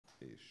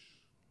És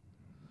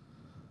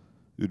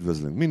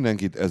üdvözlünk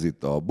mindenkit, ez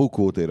itt a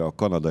Bukótér, a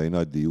kanadai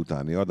nagydíj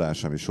utáni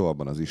adás, ami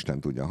sohasban az Isten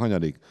tudja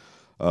hanyadik.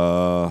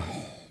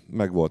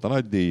 Megvolt a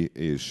nagydíj,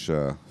 és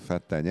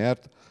Fettel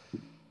nyert.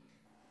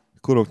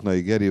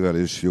 Koroknai Gerivel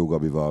és Jó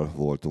Gabival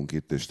voltunk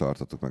itt, és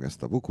tartottuk meg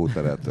ezt a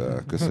Bukóteret.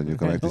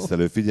 Köszönjük a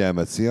megtisztelő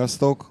figyelmet,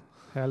 sziasztok!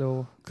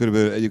 Hello!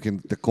 Körülbelül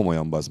egyébként te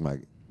komolyan bazd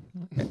meg.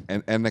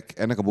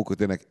 Ennek a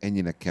Bukótérnek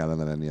ennyinek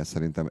kellene lennie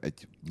szerintem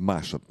egy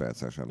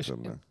másodperccel sem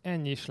többnek.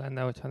 Ennyi is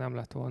lenne, hogyha nem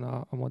lett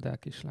volna a modell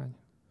kislány.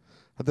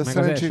 Hát de meg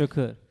az első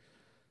kör?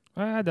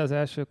 De az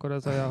első kör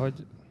az olyan,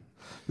 hogy...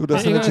 Jó,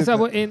 de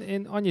igazából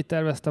én annyit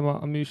terveztem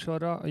a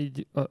műsorra,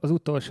 így az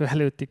utolsó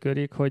előtti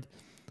körig, hogy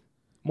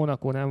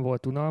Monaco nem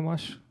volt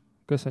unalmas.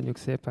 Köszönjük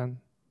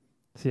szépen.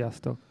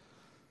 Sziasztok.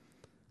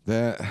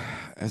 De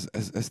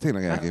ez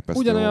tényleg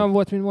elképesztő. Ugyanolyan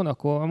volt, mint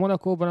Monaco. A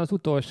Monacóban az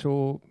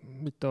utolsó,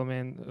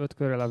 5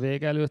 körrel a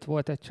vége előtt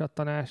volt egy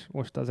csattanás,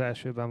 most az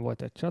elsőben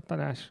volt egy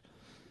csattanás.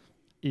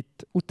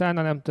 Itt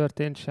utána nem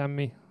történt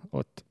semmi,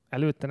 ott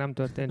előtte nem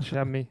történt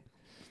semmi.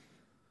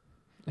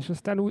 És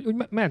aztán úgy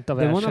ment a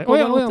verseny. De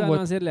olyan volt,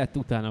 azért lett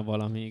utána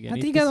valami. Igen. Hát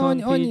itt igen,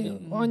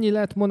 annyi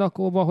lett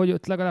Monacóban, hogy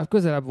ott legalább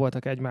közelebb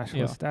voltak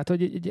egymáshoz. Ja. Tehát,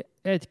 hogy így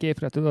egy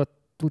képre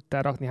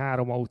tudtál rakni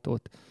 3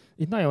 autót.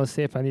 Itt nagyon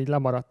szépen így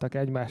lemaradtak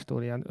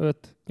egymástól ilyen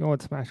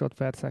 5-8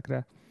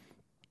 másodpercekre.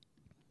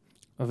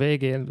 A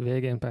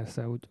végén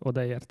persze úgy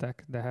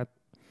odaértek, de hát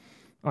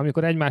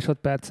amikor 1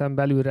 másodpercen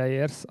belülre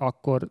érsz,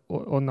 akkor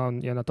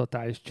onnan jön a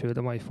totális csőd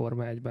a mai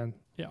Forma 1-ben.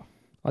 Ja.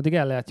 Addig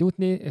el lehet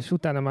jutni, és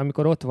utána már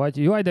amikor ott vagy,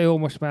 jaj, de jó,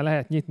 most már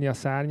lehet nyitni a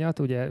szárnyat,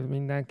 ugye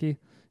mindenki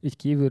így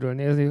kívülről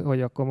nézi,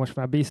 hogy akkor most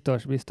már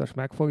biztos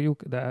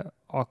megfogjuk, de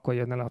akkor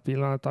jön el a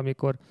pillanat,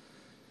 amikor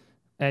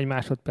 1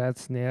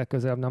 másodpercnél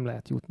közelebb nem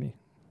lehet jutni.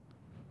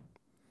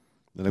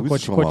 De nem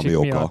biztos van valami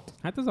oka.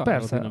 Hát az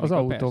persze, az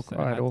autók,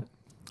 persze, aero. Hát...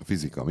 A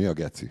fizika, mi a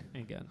geci?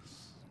 Igen.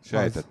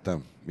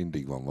 Sejtettem,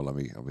 mindig van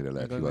valami, amire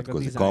lehet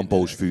hivatkozni.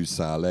 Kampós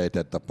fűszál,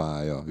 lejtett a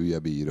pálya, hülye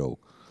bíró,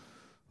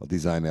 a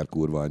designer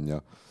kurva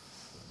anyja.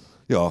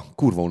 Ja,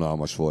 kurva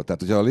unalmas volt.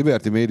 Tehát, hogyha a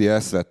Liberty Media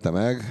ezt vette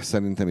meg,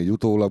 szerintem így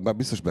utólag, bár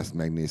biztos ezt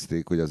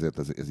megnézték, hogy azért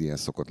ez ilyen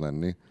szokott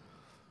lenni,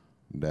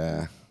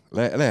 de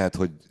lehet,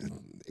 hogy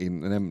én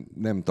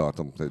nem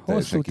tartom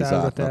teljesen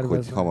kizártnak,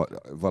 hogy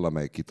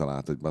valamelyik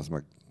kitalált, hogy az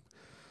meg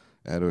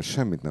erről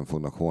semmit nem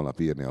fognak holnap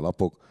írni a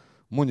lapok.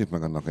 Mondjuk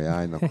meg annak a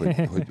jánynak,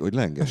 hogy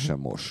lengessen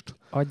most.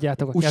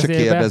 Adjátok a kezébe. Úgy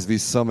se kérdez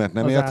vissza, mert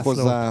nem ért ászlót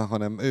hozzá,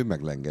 hanem ő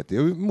meglengeti.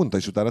 Ő mondta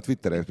is utána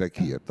Twitterre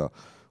kiírta,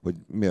 hogy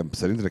miért,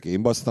 szerintetek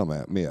én basztam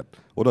el?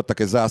 Miért? Odaadtak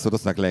egy zászlót,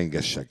 aztán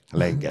lengessek.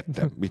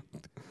 Lengettem.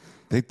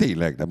 De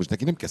tényleg, de most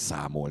neki nem kell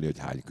számolni, hogy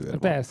hány kör van.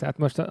 Persze, hát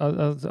most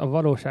a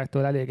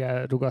valóságtól elég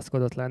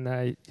elrugaszkodott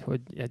lenne,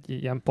 hogy egy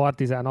ilyen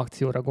partizán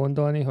akcióra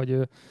gondolni, hogy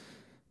ő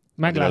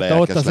meglátta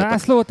ott az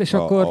zászlót, és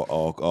akkor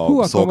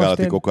a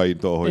szolgálati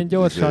kokaintól, hogy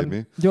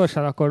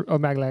gyorsan akkor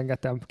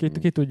meglengetem.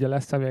 Ki tudja,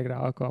 lesz-e még rá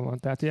alkalmam.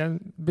 Tehát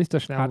ilyen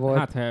biztos nem volt.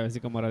 Hát, ha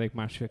elvezik a maradék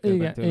másfél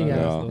körben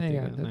tőle.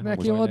 Igen.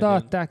 Neki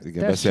odaadták.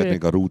 Igen,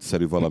 beszélhetnénk a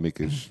rútszerű valamik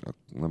is.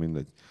 Na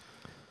mindegy.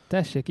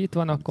 Tessék, itt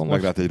van, akkor most...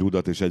 Meglát egy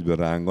rudat, és egyből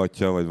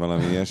rángatja, vagy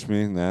valami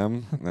ilyesmi.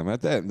 Nem, hát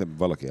de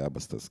valaki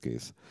elbaszta, az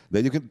kész. De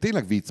egyébként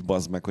tényleg vicc,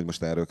 bazd meg, hogy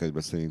most erről kell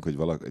beszéljünk, hogy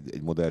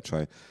egy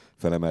modellcsaj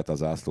felemelte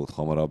az ászlót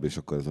hamarabb, és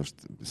akkor ez most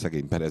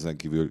szegény Perezen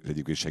kívül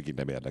egyébként segít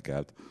nem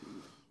érdekelt.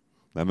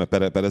 Nem,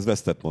 mert Perez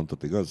vesztett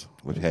pontot, igaz?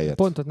 Vagy helyet?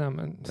 Pontot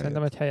nem,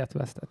 szerintem egy helyet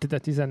vesztett. De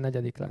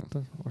 14. lett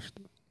most.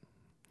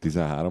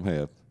 13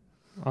 helyet?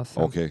 Oké.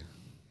 Okay.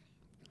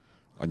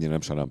 Annyira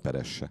nem sajnálom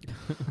Perez se.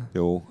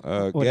 Jó.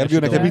 Gergő,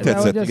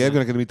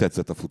 neked mi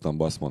tetszett a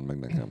futamban? Azt mondd meg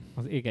nekem.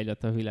 Az ég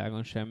egyet a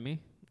világon semmi,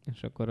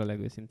 és akkor a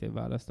legőszintébb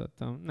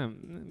választottam. Nem,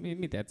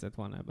 mi tetszett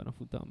volna ebben a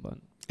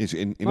futamban? És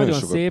én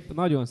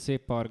nagyon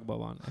szép parkban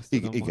van.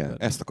 Igen,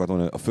 ezt akartam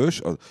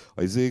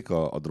mondani.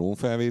 A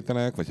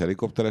drónfelvételek, vagy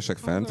helikopteresek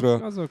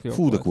fentről.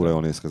 Fú, de kurva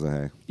jól néz ki ez a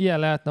hely. Ilyen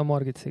lehetne a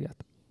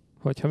Margit-sziget,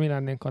 hogyha mi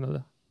lennénk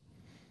Kanada.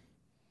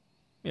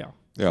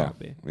 Ja,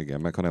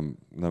 igen, meg ha nem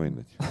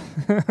mindegy.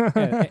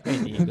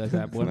 Ennyi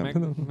igazából.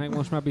 Meg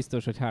most már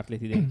biztos, hogy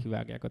Hartley-t idén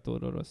kivágják a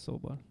Toro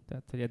Rosszóból.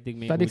 Tehát, hogy eddig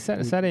még pedig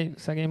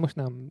szegény most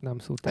nem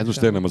szúrt. Ez most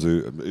tényleg nem az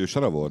ő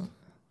sara volt?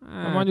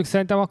 Mondjuk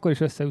szerintem akkor is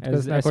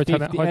összeütköznek,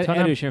 hogyha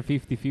erősen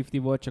 50-50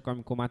 volt, csak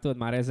amikor már tudod,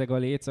 már ezek a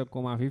léc,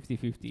 akkor már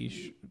 50-50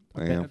 is.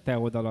 Te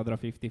oldaladra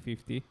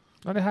 50-50.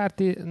 Na de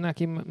Hartley,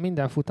 neki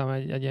minden futam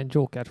egy ilyen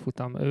Joker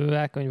futam. Ő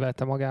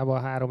elkönyvelte magába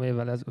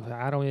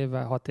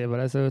 6 évvel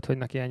ezelőtt, hogy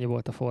neki ennyi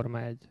volt a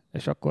Forma 1.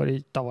 És akkor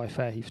így tavaly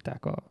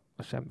felhívták a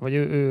semmi. Vagy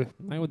ő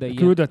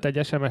küldött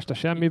egy SMS-t a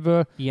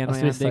semmiből, ilyen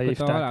azt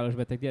visszahívták. A halálos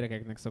beteg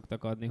gyerekeknek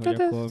szoktak adni, hogy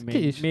de akkor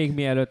még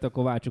mielőtt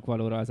akkor váltsuk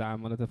valóra az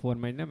álmodat. A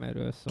Forma 1 nem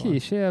erről szól. Ki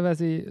is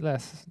élvezi,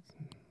 lesz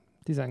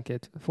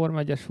 12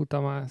 Forma 1-es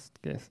futama, ezt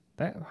kész.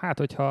 De hát,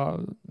 hogyha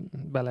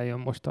belejön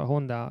most a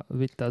Honda,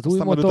 vitte az új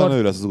motor. Aztán utána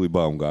ő lesz az új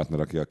Baumgartner,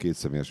 aki a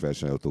kétszemélyes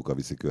versenyautókkal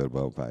viszi körbe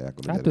a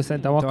pályákon. Hát ő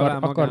szerintem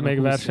akar még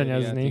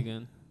versenyezni.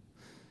 Igen.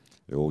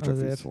 Jó, csak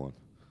vicc volt.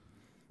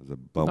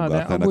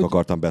 Baumgartnernek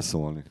akartam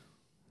beszólni.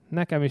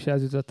 Nekem is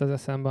ez jutott az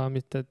eszembe,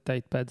 amit te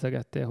itt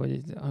pedzegettél,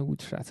 hogy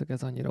úgy srácok,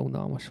 ez annyira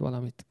unalmas,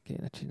 valamit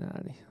kéne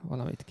csinálni.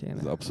 Valamit kéne.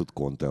 Ez abszolút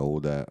konteó,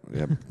 de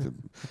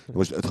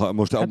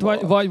most hát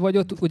vagy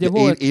ott ugye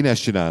volt... Én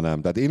ezt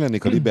csinálnám. Tehát én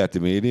lennék a Liberty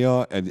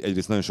Media,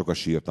 egyrészt nagyon sokat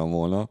sírtam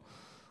volna,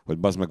 hogy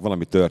bazd meg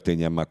valami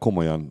történjen már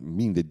komolyan,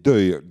 mindegy,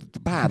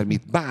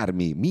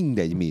 bármi,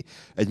 mindegy mi.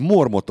 Egy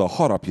mormota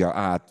harapja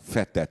át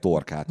Fettel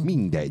torkát,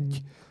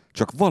 mindegy.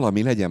 Csak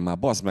valami legyen már,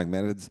 bazd meg,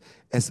 mert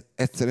ez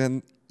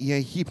egyszerűen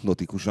ilyen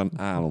hipnotikusan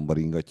álomba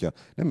ringatja.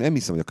 Nem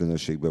hiszem, hogy a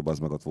közönségből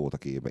bazd meg ott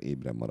voltak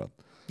ébren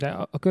maradt. De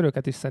a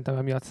köröket is szerintem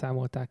emiatt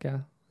számolták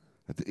el.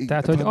 Hát,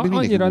 tehát, hogy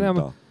annyira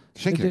nem...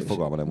 Senkinek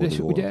fogalma nem volt,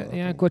 hogy ugye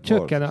ilyenkor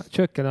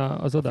csökken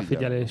az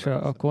odafigyelés,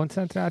 a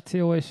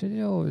koncentráció, és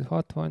jó,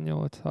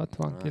 68,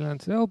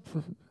 69, jó,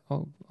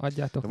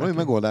 adjátok. De valami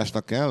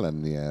megoldásnak kell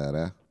lennie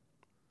erre.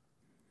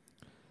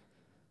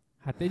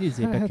 Hát egy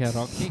izébe kell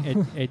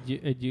rakni,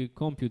 egy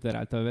komputer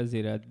által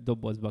vezérelt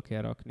dobozba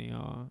kell rakni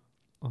a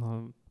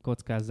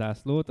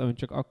kockázzászlót, ami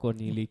csak akkor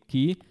nyílik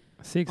ki,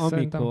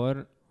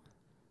 amikor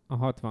a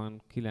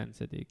 69.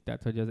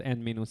 Tehát, hogy az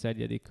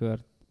N-1.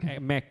 kört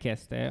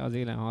megkezdte az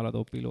élen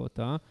haladó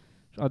pilóta,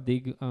 és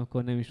addig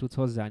akkor nem is tudsz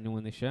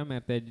hozzányúlni sem,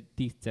 mert egy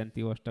 10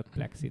 centi vastag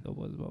plexi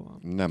dobozban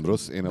van. Nem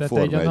rossz, én a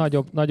Forma 1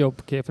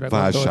 nagyobb képre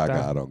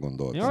válságára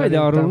gondoltam. Jaj, de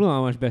arról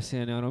unalmas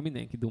beszélni, arról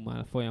mindenki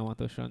dumál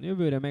folyamatosan.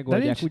 Jövőre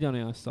megoldják,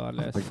 ugyanolyan szar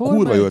lesz.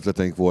 Kurva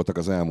ötleteink voltak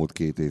az elmúlt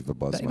 2 évben,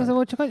 bazd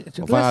meg. Csak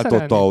a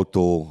váltott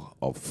autó,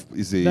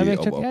 de még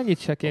csak ennyit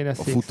se kéne a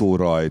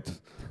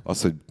futórajt,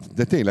 az, hogy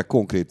de tényleg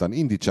konkrétan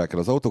indítsák el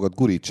az autókat,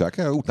 gurítsák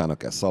el, utána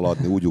kell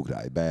szaladni, úgy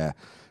ugrálj be.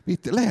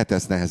 Mit lehet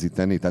ezt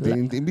nehezíteni? Tehát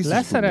én biztos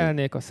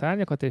leszerelnék a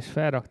szárnyakat, és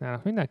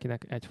felraknának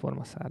mindenkinek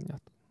egyforma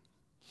szárnyat.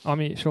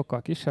 Ami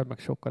sokkal kisebb, meg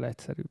sokkal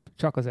egyszerűbb.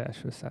 Csak az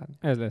első szárny.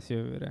 Ez lesz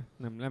jövőre.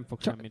 Nem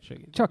fog semmit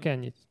segíteni.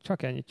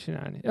 Csak ennyit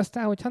csinálni.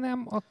 Aztán, hogyha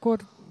nem, akkor...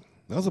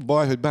 De az a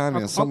baj, hogy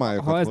bármilyen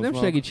szabályokat ha ez nem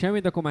segít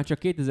semmit, akkor már csak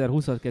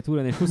 2020-at kell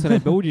túlani, és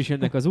 21-ben úgyis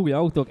jönnek az új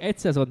autók, egy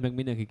szezont meg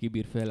mindenki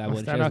kibír féllából.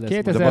 Aztán a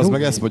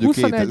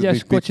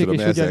 2021-es kocsik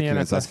is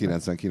ugyanilyenek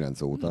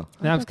 1999 óta.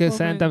 Nem,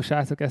 szerintem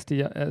srácok ezt így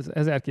az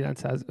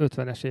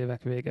 1950-es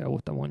évek vége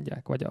óta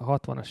mondják, vagy a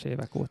 60-as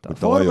évek óta. A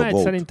Forma 1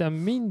 szerintem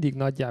mindig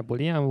nagyjából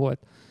ilyen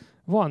volt.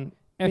 Van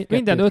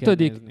minden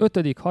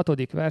 5.,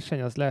 6.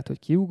 verseny az lehet, hogy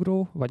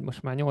kiugró, vagy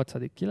most már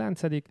 8.,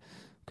 9.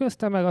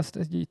 Közte meg azt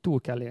így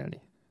túl kell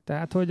élni.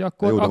 Tehát, hogy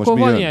akkor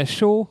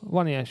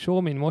van ilyen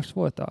show, mint most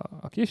volt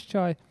a kis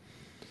csaj,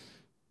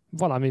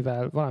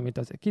 valamit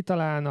azért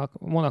kitalálnak.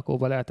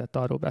 Monakóban lehetett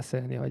arról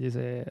beszélni, hogy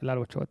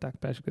lelocsolták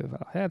pezsgővel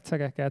a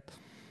hercegeket.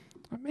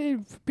 Még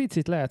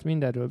picit lehet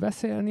mindenről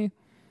beszélni,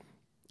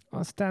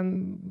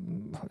 aztán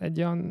egy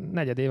olyan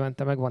 4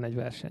 évente meg van egy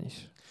verseny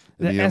is.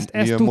 De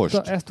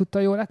ezt tudta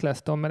jól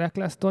Eccleston, mert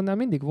Ecclestonnál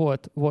mindig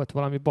volt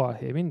valami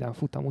balhé minden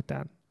futam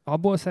után.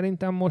 Abból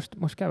szerintem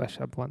most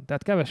kevesebb van.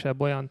 Tehát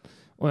kevesebb olyan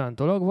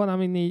dolog van,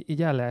 amin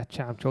így el lehet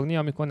csámcsogni,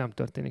 amikor nem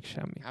történik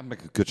semmi. Hát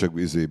meg köcsög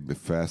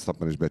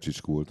Verstappen is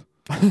becsicskult.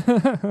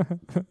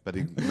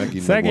 Pedig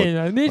megint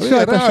szegény, nincs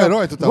rajta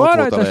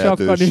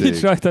sapka,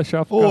 nincs rajta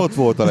sapka. Ott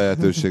volt a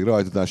lehetőség,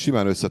 rajta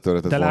simán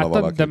összetörhetett volna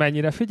valaki. De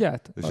mennyire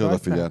figyelt? És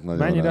odafigyelt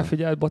nagyon. Mennyire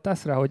figyelt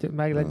Bottasra, hogy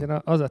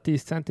meglegyen az a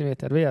 10 cm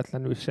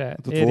véletlenül se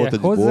érjek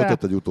hozzá. Volt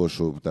ott egy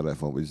utolsó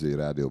telefon,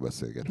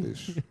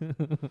 rádióbeszélgetés.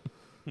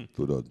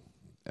 Tudod,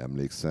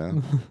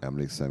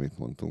 emlékszel, mit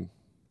mondtunk?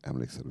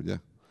 Emlékszel, ugye?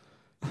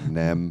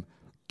 Nem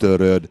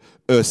töröd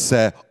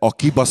össze a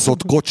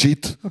kibaszott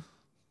kocsit.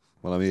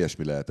 Valami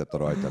ilyesmi lehetett a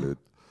rajt előtt.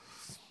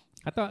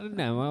 Hát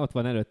nem, ott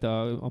van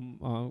előtte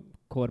a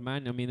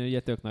kormány, amin ugye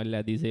tök nagy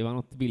LED izé van,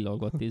 ott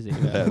villogott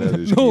izével.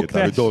 No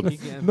crash.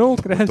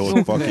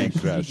 Don't fucking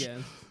crash.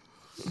 Igen.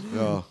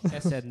 Ja.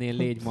 Eszednél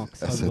légy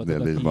max. Eszednél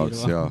légy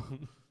max, ja.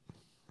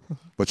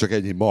 Vagy csak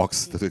ennyi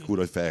max, tehát hogy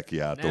kurva, hogy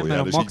felkiáltó. Nem, mert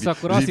a max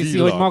akkor azt hiszi,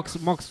 hogy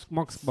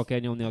maxba kell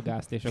nyomni a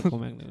gázt, és akkor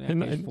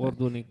meg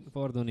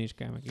fordulni is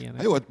kell, meg ilyenek.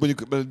 Hát jó, hát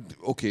mondjuk,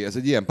 oké, ez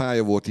egy ilyen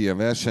pálya volt, ilyen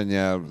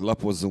versennyel,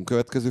 lapozzunk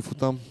következő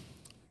futam.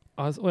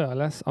 Az olyan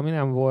lesz, ami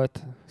nem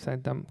volt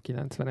szerintem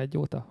 91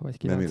 óta, vagy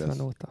 90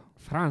 óta.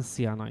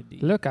 Francia nagydíj.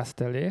 Le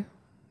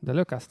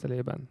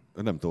Castellében.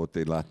 Nem tudom,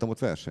 én láttam ott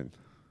versenyt.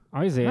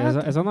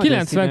 Ez a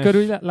 90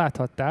 körül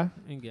láthattál.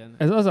 Igen.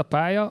 Ez az a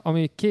pálya,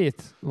 ami 2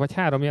 vagy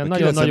 3 ilyen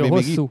nagyon-nagyon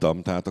hosszú. Még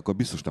ittam, tehát akkor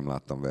biztos nem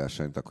láttam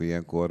versenyt, akkor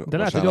ilyenkor. De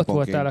lehet, hogy ott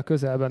voltál a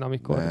közelben,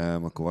 amikor.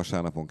 Nem, akkor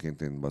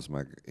vasárnaponként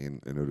én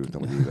örültem,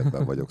 hogy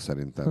életben vagyok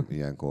szerintem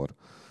ilyenkor.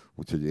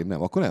 Úgyhogy én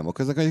nem. Akkor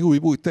ezek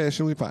egy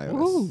teljesen új pálya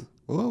lesz.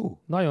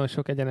 Nagyon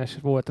sok egyenes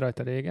volt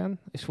rajta régen,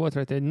 és volt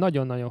rajta egy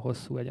nagyon-nagyon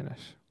hosszú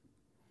egyenes.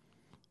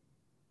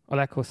 A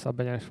leghosszabb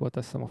egyenes volt,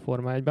 azt hiszem, a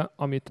Forma 1-ben,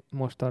 amit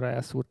most arra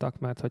elszúrtak,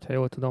 mert hogyha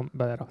jól tudom,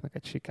 beleraknak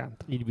egy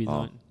sikánt. Így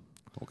bizony.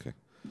 Okay.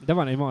 De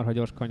van egy marha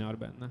gyors kanyar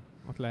benne.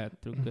 Ott lehet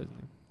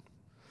trükközni.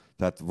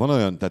 Tehát van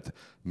olyan, tehát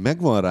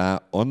megvan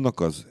rá annak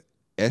az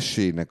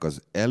esélynek,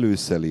 az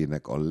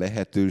előszelének a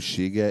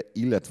lehetősége,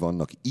 illetve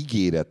annak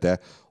ígérete,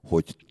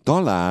 hogy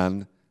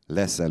talán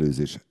lesz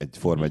előzés egy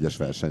Forma 1-es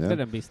versenyen. De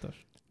nem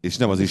biztos. És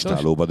nem az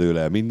istálóba dől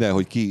el minden,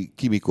 hogy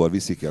ki mikor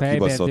viszi ki a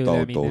kibaszott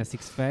autót.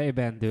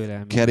 Fejben dől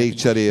el.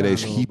 Kerékcserére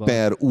és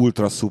hiper,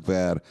 ultra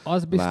szuper,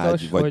 az biztos,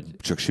 lágy, vagy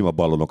csak sima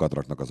ballonokat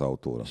raknak az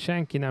autóra.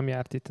 Senki nem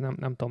járt itt,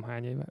 nem tudom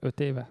hány éve, 5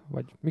 éve?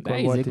 Vagy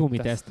mikor volt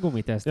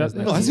gumiteszt.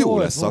 Na, ez jó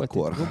lesz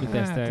akkor.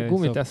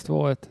 Gumiteszt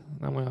volt.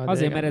 Nem olyan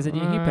azért, mert ez egy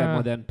ilyen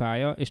hipermodern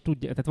pálya, és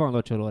tudja, tehát van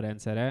locsoló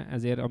rendszere,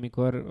 ezért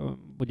amikor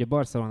ugye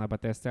Barcelonába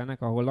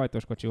tesztelnek, ahol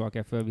lajtos kocsival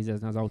kell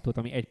fölvizezni az autót,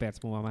 ami 1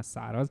 perc múlva már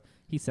száraz,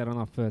 hiszen a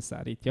nap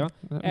felszárítja.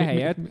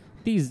 Ehelyett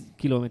 10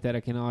 kilométerre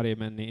kéne arrébb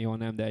menni, jó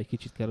nem, de egy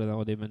kicsit kell oda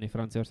odébb menni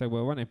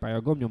Franciaországból. Van egy pálya,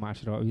 a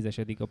gombnyomásra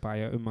vizesedik a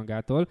pálya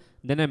önmagától,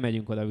 de nem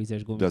megyünk oda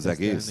vizes gumit. De az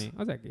egész?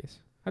 Az egész.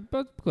 Hát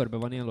körbe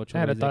van ilyen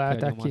locsoló. Erre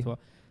találták ki.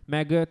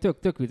 Meg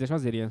tök vicces,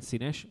 azért ilyen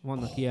színes,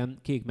 vannak ilyen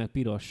kék meg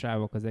piros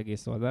sávok az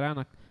egész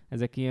oldalának,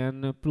 ezek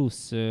ilyen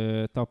plusz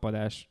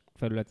tapadás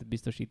felületet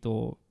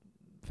biztosító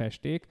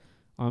festék,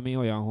 ami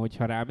olyan, hogy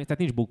ha rámész, tehát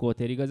nincs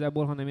bukótér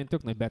igazából, hanem ilyen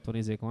tök nagy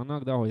betonizék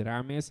vannak, de ahogy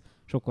rámész,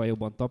 sokkal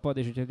jobban tapad,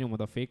 és hogyha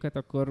nyomod a féket,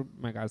 akkor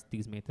megállsz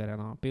 10 méteren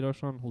a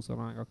piroson, 20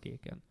 meg a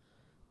kéken.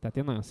 Tehát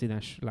ilyen nagyon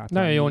színes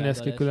látvány. Nagyon jól néz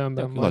ki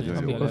különben.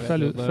 Nagyon jó.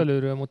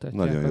 Felülről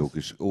mutatják. Nagyon jó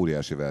kis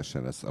óriási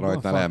verseny lesz.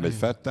 Rajtnál elmegy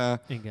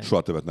Vettel,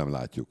 soha többet nem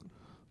látjuk.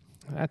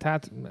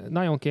 Hát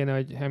nagyon kéne,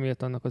 hogy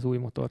Hamiltonnak az új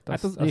motort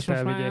azt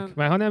elvigyék.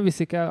 Mert ha nem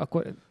viszik el,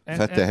 akkor...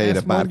 Vettel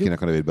helyére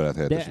bárkinek a nevét be lehet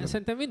helyettesíteni. De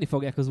szerintem vinni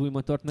fogják az új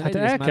motort, mert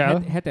hát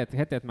már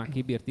hetet már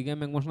kibírt, igen,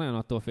 meg most nagyon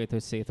attól félt,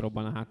 hogy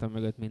szétrobban a hátam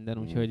mögött minden,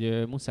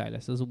 úgyhogy muszáj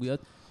lesz az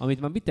újat.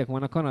 Amit már vittek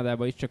volna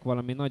Kanadába is, csak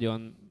valami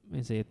nagyon,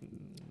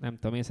 nem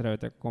tudom,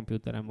 észrevettek a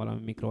komputeren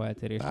valami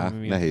mikroeltérés.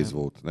 Nehéz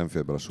volt, nem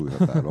fér be a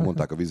súlyhatárba.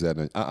 Mondták a vizerni,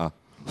 hogy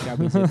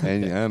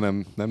ennyi,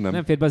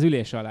 nem fér be az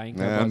ülés alá,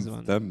 inkább az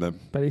van. Nem.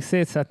 Pedig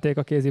szétszedték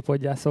a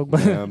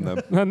kézipodgyászokban.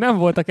 Nem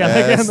voltak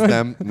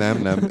elegen.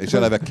 Nem. És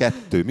eleve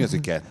 2. Mi az, hogy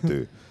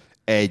 2?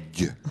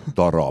 1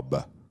 darab.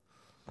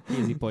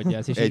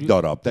 Kézipodgyász. Egy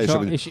darab.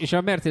 És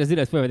a Mercedes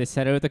direkt felvett egy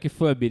szerelőt, aki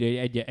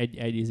fölbírja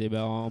egy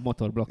izébe a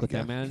motorblokkot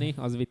emelni,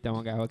 az vitte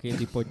magával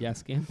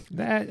kézipodgyászként.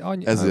 De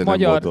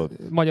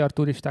magyar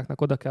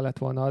turistáknak oda kellett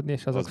volna adni,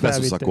 és azok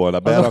felvitték.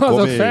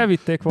 Azok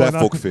felvitték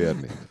volna.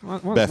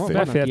 Be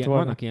fog férni.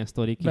 Vannak ilyen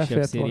sztorik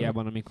kisebb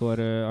szériában, amikor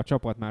a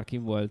csapat már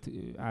kim volt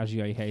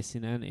ázsiai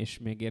helyszínen, és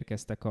még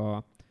érkeztek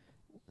a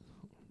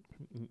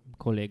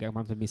kollégák,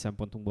 nem tudom, mi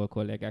szempontunkból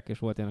kollégák, és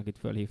volt olyan, akit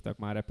fölhívtak,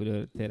 már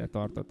repülőtérre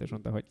tartott, és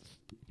mondta, hogy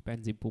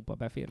benzinpumpa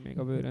befér még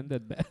a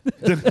bőröndödbe.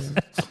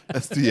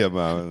 Ezt ilyen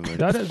már.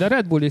 De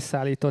Red Bull is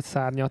szállított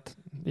szárnyat,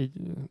 így,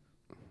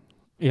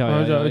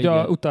 hogy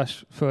a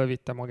utas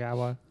fölvitte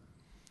magával.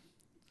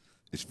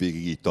 És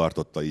végig így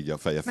tartotta, így a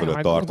feje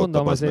fölött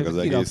tartotta meg az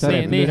egész.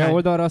 Néhány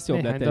oldalra az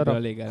jobb lett ebből a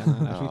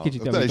légellenállás.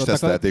 Kicsit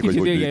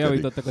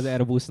javítottak az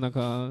Airbusnak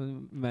a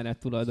menet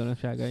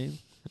tulajdonosságain.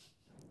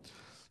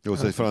 Jó,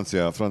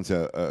 szóval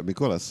francia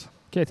mikor lesz?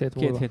 2 hét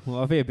múlva. 2 hét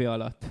múlva, a VB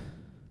alatt.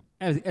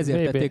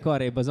 Ezért tették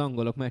arrébb az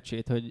angolok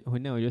meccsét,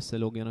 hogy nehogy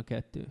összelógjon a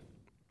 2.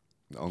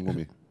 Angol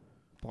mi?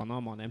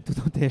 Panama, nem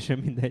tudom, teljesen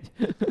mindegy.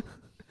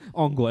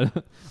 Angol.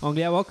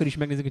 Angliában akkor is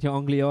megnézik, hogyha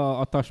Anglia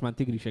a Tasman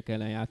tigrisek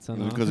ellen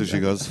játszana. Ez is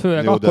igaz.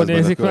 Főleg jó, akkor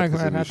nézik meg,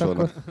 mert hát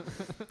akkor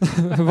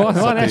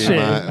van esély.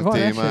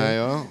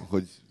 Témája,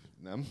 hogy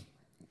nem?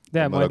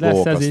 De majd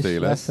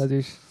lesz ez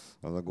is.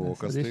 Az a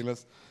Gól-Kasztély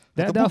lesz.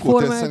 De a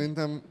Forma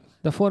szerintem...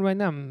 De a Forma 1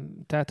 nem,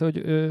 tehát hogy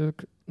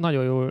ők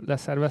nagyon jól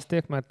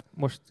leszervezték, mert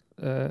most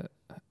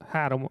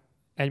 3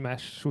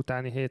 egymás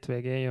utáni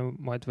hétvégén jön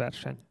majd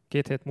verseny.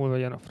 2 hét múlva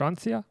jön a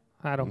francia,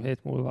 3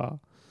 hét múlva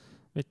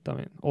mit tudom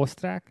én,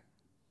 osztrák.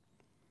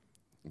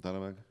 Utána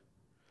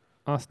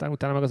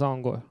meg az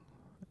angol.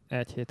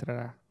 1 hétre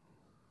rá.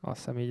 Azt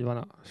hiszem így van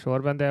a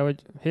sorban, de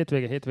hogy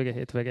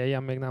hétvége,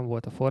 ilyen még nem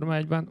volt a Forma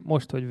 1-ben.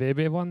 Most, hogy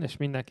VB van, és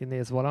mindenki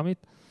néz valamit,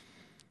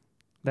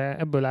 de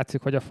ebből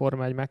látszik, hogy a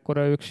Forma 1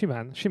 mekkora, ők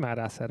simán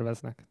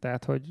rászerveznek.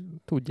 Tehát, hogy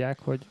tudják,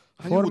 hogy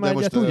Forma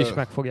 1-et úgyis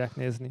meg fogják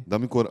nézni. De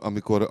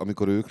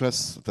amikor ők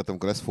lesz, tehát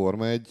amikor lesz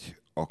Forma 1,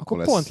 akkor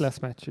lesz... pont lesz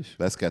meccs is.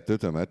 Lesz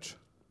 2 meccs?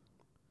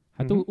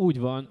 Hát úgy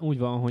van,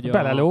 hogy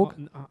belelóg.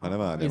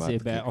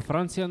 A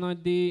francia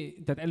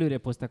nagydíj, tehát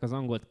előrébb hozták az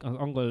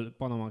angol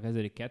Panama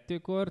kezdődik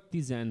 2-kor,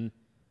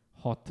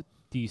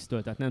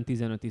 16-10-től, tehát nem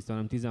 15-10-től,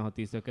 hanem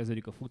 16-10-től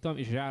kezdődik a futam,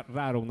 és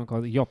rárognak a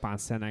japán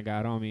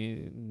Szenegára,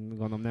 ami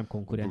gondolom nem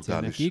konkurencia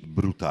nekik.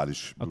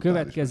 Brutális. A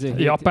következő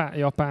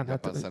Japán,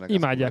 hát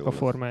imádják a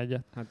Forma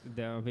 1-et. Hát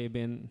de a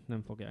VB-n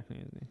nem fogják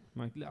nézni.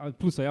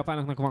 Plusz a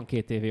japánoknak van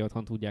 2 TV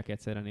otthon, tudják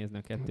egyszerre nézni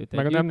a 2-t.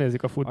 Meg nem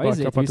nézik a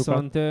futballcsapatukat.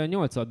 Viszont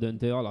 8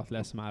 döntő alatt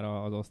lesz már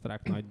az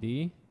osztrák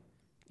nagydíj,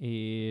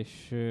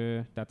 és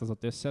tehát az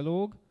ott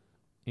összelóg,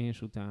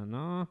 és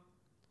utána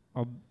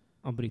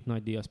a brit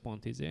nagydíj az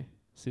pont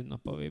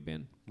szünnap a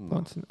VB-n.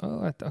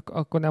 Hát,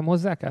 akkor nem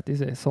hozzák át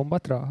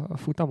szombatra a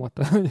futamot?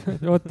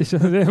 Ott is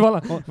azért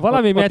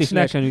valami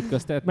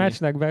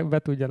meccsnek be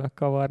tudjanak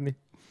kavarni.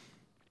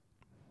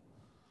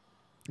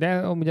 De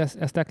amúgy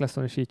ezt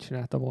Eccleston is így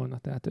csinálta volna,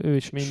 tehát ő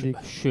is mindig...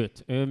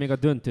 Sőt, ő még a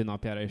döntő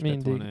napjára is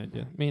tett volna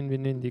egyet.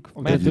 Mindig.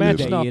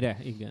 Mélyére,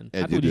 igen. Egy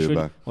hát úgyis, hogy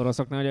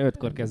oroszoknál ugye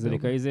 5-kor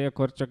kezdődik a izé,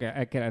 akkor csak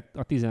el kellett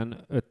a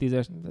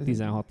 15-10-es,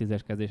 16-10-es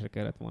kezdésre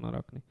kellett volna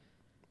rakni.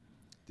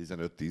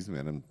 15-10,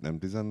 miért nem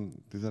 14-10?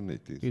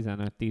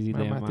 15-10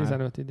 idején már.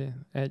 15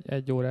 idén.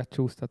 Egy órát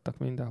csúsztattak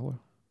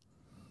mindenhol.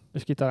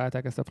 És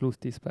kitalálták ezt a plusz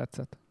 10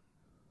 percet.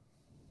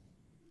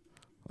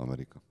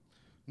 Amerika.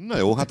 Na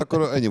jó, hát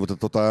akkor ennyi volt a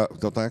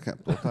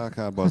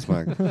totálkárba, az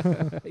meg.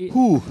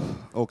 Hú,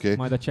 oké.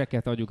 Majd a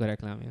csekket adjuk a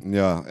reklámért.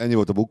 Ja, ennyi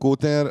volt a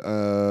bukótér.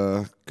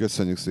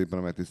 Köszönjük szépen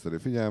a megtisztelő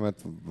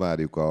figyelmet.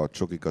 Várjuk a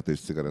csokikat és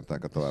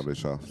cigarettákat továbbra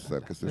is a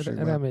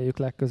szerkesztőségben. Reméljük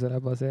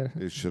legközelebb azért.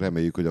 És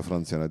reméljük, hogy a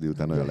francia nadi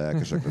után nagyon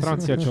lelkesek leszünk.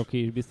 Francia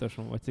csoki is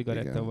biztosan, vagy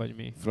cigaretta, igen. Vagy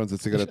mi. Francia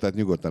cigarettát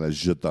nyugodtan egy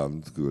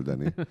zsetant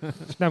küldeni.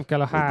 És nem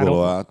kell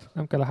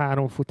a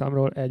 3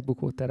 futamról egy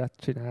bukóteret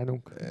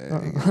csinálnunk.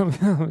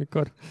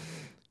 Amikor...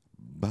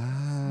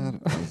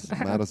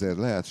 Bár azért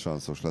lehet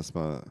sanszos lesz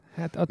már.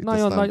 Hát ott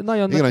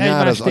nagyon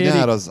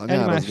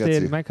egymást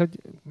ér meg,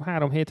 hogy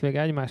 3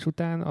 hétvége egymás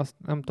után, azt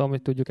nem tudom,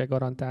 hogy tudjuk-e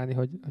garantálni,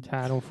 hogy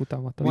 3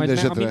 futamot.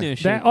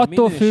 De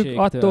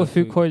attól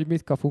függ, hogy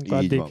mit kapunk így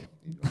addig.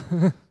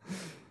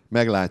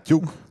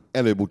 Meglátjuk.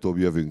 Előbb-utóbb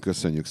jövünk.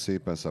 Köszönjük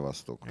szépen,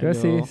 szevasztok.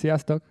 Köszi,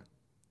 sziasztok.